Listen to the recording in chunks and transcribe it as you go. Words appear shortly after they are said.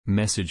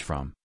Message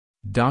from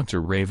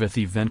Dr.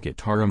 Revathi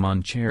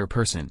Venkataraman,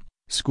 Chairperson,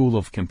 School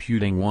of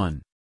Computing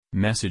 1.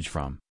 Message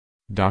from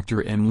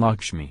Dr. M.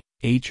 Lakshmi,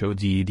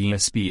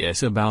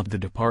 HOD/DSPS about the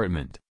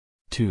department.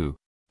 2.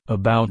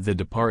 About the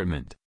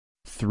department.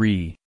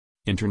 3.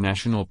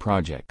 International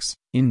projects,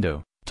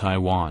 Indo,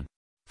 Taiwan.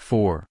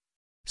 4.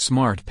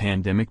 Smart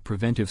Pandemic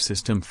Preventive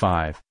System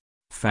 5.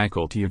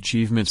 Faculty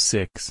Achievement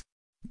 6.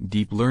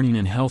 Deep Learning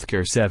in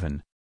Healthcare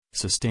 7.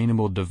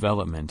 Sustainable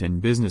Development and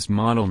Business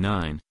Model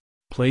 9.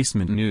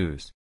 Placement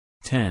News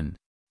 10.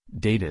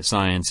 Data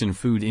Science in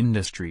Food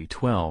Industry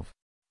 12.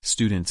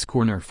 Students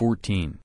Corner 14.